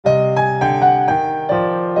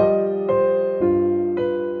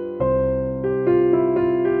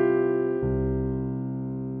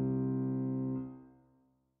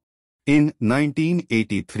In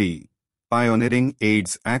 1983, pioneering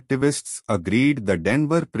AIDS activists agreed the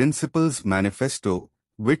Denver Principles Manifesto,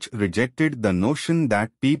 which rejected the notion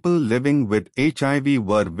that people living with HIV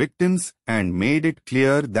were victims and made it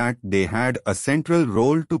clear that they had a central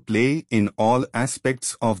role to play in all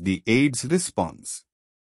aspects of the AIDS response.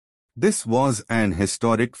 This was an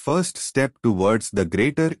historic first step towards the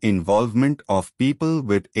greater involvement of people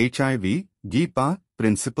with HIV, GIPA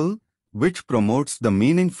principle, which promotes the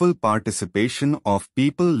meaningful participation of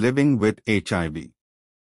people living with HIV.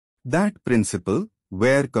 That principle,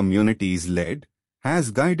 where communities led,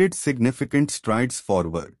 has guided significant strides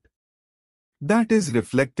forward. That is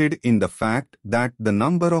reflected in the fact that the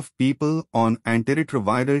number of people on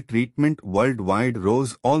antiretroviral treatment worldwide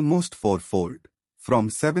rose almost fourfold, from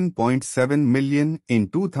 7.7 million in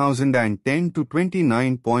 2010 to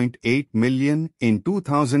 29.8 million in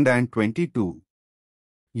 2022.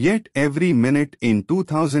 Yet every minute in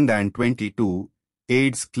 2022,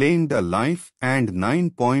 AIDS claimed a life and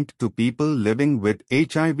 9.2 people living with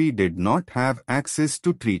HIV did not have access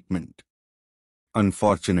to treatment.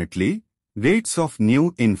 Unfortunately, rates of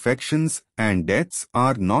new infections and deaths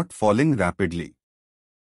are not falling rapidly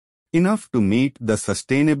enough to meet the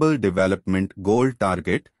Sustainable Development Goal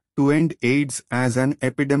target to end AIDS as an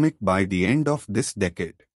epidemic by the end of this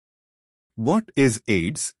decade. What is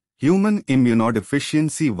AIDS? Human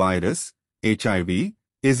immunodeficiency virus, HIV,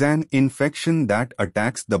 is an infection that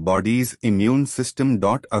attacks the body's immune system.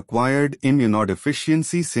 Acquired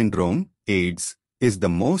immunodeficiency syndrome, AIDS, is the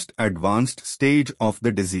most advanced stage of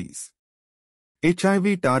the disease.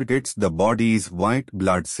 HIV targets the body's white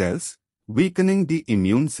blood cells, weakening the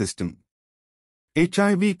immune system.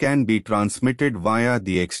 HIV can be transmitted via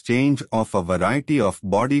the exchange of a variety of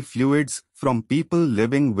body fluids from people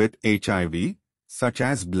living with HIV, such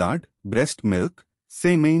as blood, breast milk,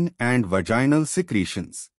 semen and vaginal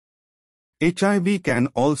secretions. HIV can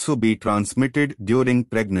also be transmitted during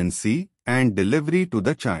pregnancy and delivery to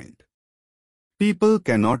the child. People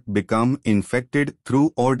cannot become infected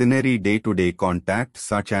through ordinary day-to-day contact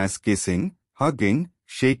such as kissing, hugging,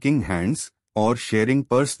 shaking hands, or sharing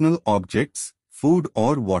personal objects, food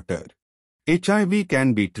or water. HIV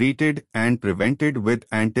can be treated and prevented with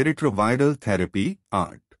antiretroviral therapy,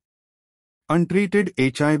 ART. Untreated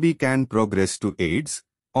HIV can progress to AIDS,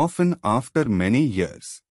 often after many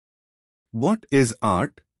years. What is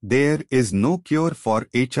ART? There is no cure for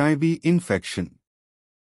HIV infection.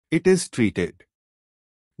 It is treated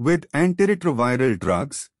with antiretroviral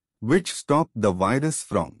drugs, which stop the virus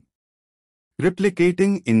from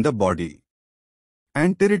replicating in the body.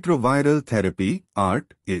 Antiretroviral therapy,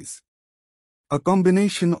 ART, is a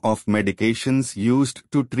combination of medications used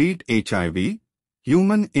to treat HIV,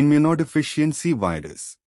 human immunodeficiency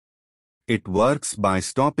virus. It works by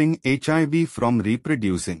stopping HIV from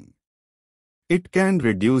reproducing. It can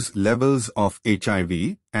reduce levels of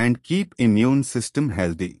HIV and keep immune system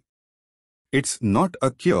healthy. It's not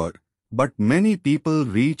a cure, but many people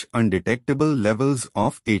reach undetectable levels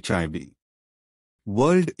of HIV.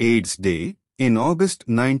 World AIDS Day. In August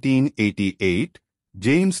 1988,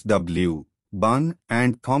 James W. Bunn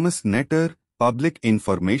and Thomas Netter, public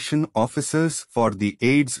information officers for the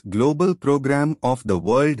AIDS Global Program of the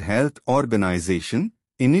World Health Organization,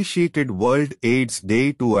 initiated World AIDS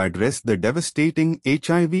Day to address the devastating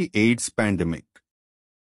HIV/AIDS pandemic.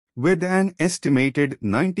 With an estimated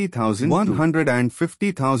 90,000 to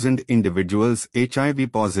 150,000 individuals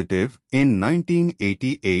HIV positive in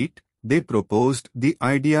 1988, they proposed the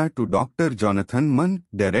idea to Dr. Jonathan Mann,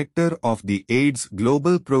 director of the AIDS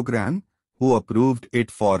Global Program, who approved it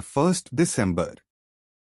for 1st December.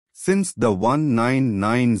 Since the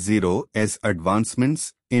 1990s,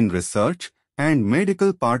 advancements in research and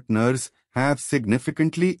medical partners have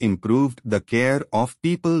significantly improved the care of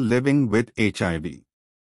people living with HIV.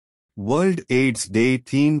 World AIDS Day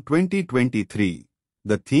Theme 2023.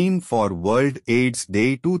 The theme for World AIDS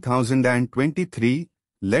Day 2023,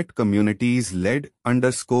 Let Communities Lead,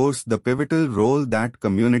 underscores the pivotal role that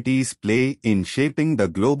communities play in shaping the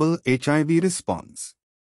global HIV response.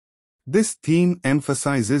 This theme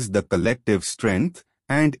emphasizes the collective strength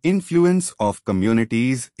and influence of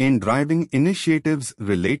communities in driving initiatives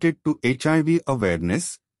related to HIV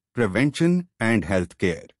awareness, prevention, and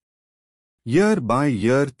healthcare.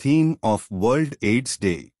 Year-by-year theme of World AIDS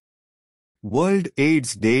Day. World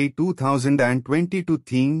AIDS Day 2022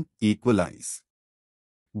 theme, Equalize.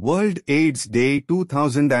 World AIDS Day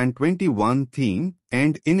 2021 theme,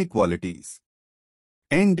 End Inequalities.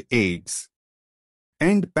 End AIDS.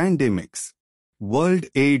 End Pandemics. World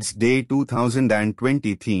AIDS Day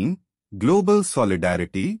 2020 theme, Global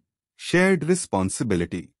Solidarity, Shared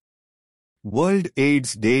Responsibility. World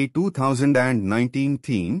AIDS Day 2019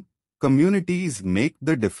 theme, Communities Make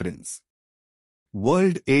the Difference.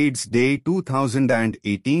 World AIDS Day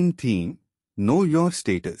 2018 theme, Know Your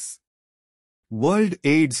Status. World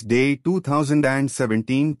AIDS Day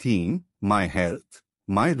 2017 theme, My Health,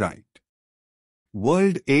 My Right.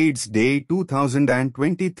 World AIDS Day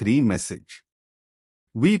 2023 message.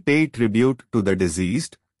 We pay tribute to the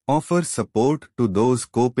deceased, offer support to those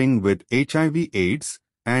coping with HIV/AIDS,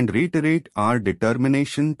 and reiterate our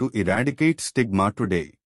determination to eradicate stigma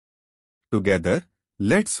today. Together,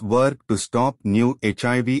 let's work to stop new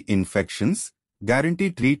HIV infections,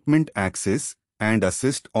 guarantee treatment access, and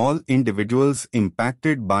assist all individuals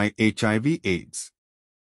impacted by HIV/AIDS.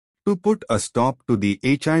 To put a stop to the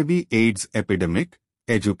HIV/AIDS epidemic,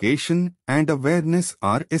 education and awareness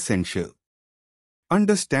are essential.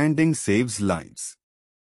 Understanding saves lives.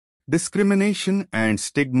 Discrimination and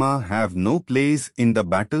stigma have no place in the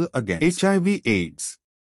battle against HIV/AIDS.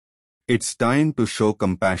 It's time to show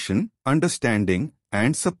compassion, understanding,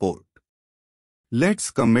 and support. Let's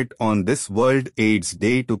commit on this World AIDS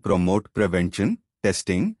Day to promote prevention,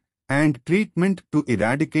 testing, and treatment to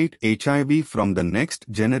eradicate HIV from the next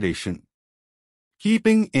generation.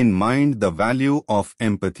 Keeping in mind the value of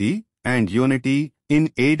empathy and unity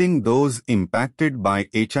in aiding those impacted by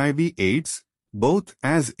HIV/AIDS, both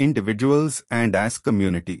as individuals and as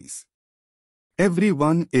communities.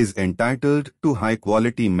 Everyone is entitled to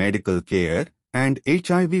high-quality medical care and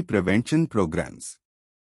HIV prevention programs.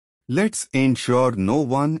 Let's ensure no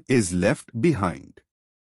one is left behind.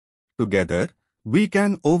 Together, we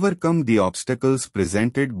can overcome the obstacles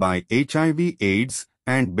presented by HIV/AIDS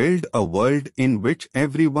and build a world in which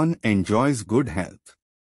everyone enjoys good health.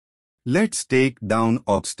 Let's take down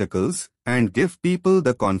obstacles and give people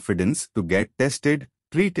the confidence to get tested,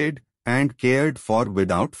 treated, and cared for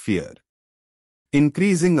without fear.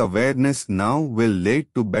 Increasing awareness now will lead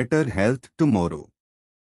to better health tomorrow.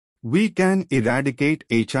 We can eradicate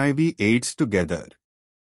HIV/AIDS together.